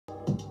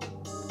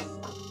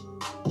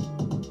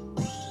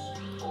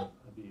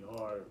That'd be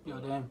hard. Yo,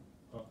 damn.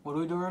 Huh? What are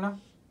we doing right now?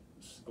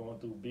 Just going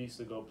through beats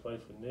to go play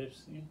for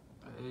Nipsey.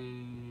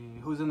 Hey,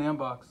 who's in the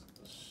inbox?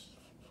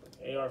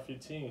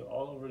 AR-15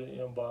 all over the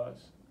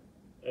inbox.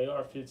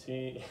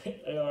 AR-15,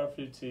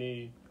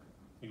 AR-15.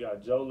 You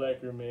got Joe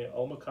Leckerman,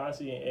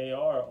 Omakase, and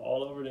AR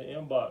all over the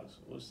inbox.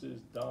 What's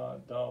this?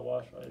 Don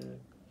Wash right here.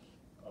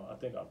 I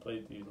think I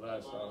played these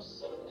last time.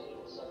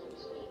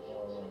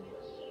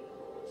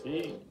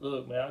 See,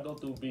 look, man, I go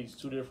through beats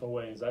two different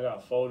ways. I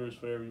got folders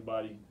for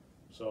everybody.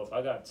 So if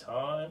I got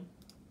time,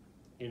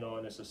 you know,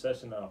 and it's a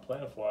session that I'm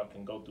planning for, I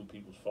can go through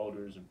people's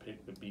folders and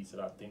pick the beats that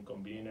I think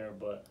gonna be in there.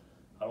 But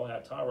I don't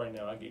have time right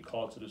now. I get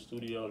called to the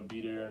studio to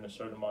be there in a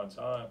certain amount of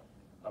time.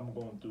 I'm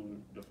going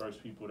through the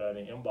first people that are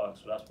in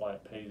inbox, so that's why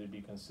it pays to be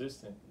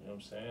consistent. You know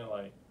what I'm saying?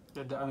 Like,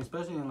 Yeah, I mean,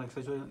 especially in like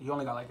situations, you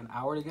only got like an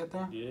hour to get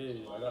there. yeah,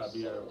 I gotta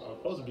be there. I was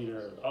supposed to be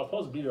there. I was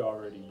supposed to be there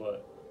already,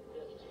 but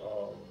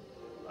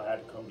I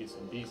had to come get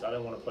some beats. I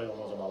didn't want to play the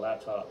ones on my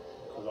laptop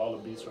because all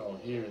the beats are on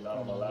here, not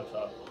on my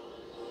laptop.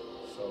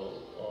 So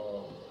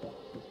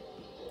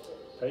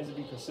pays to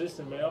be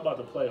consistent, man. I'm about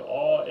to play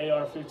all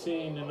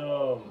AR-15 and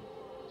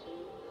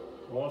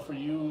one for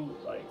you,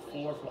 like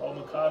 4 from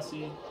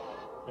Omakase,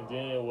 and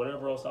then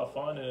whatever else I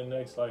find in the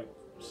next like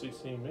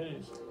 16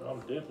 minutes, I'm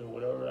dipping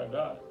whatever I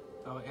got.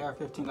 Oh,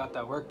 AR-15 got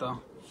that work though.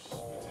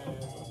 Man,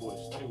 boy,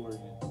 stay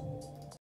working.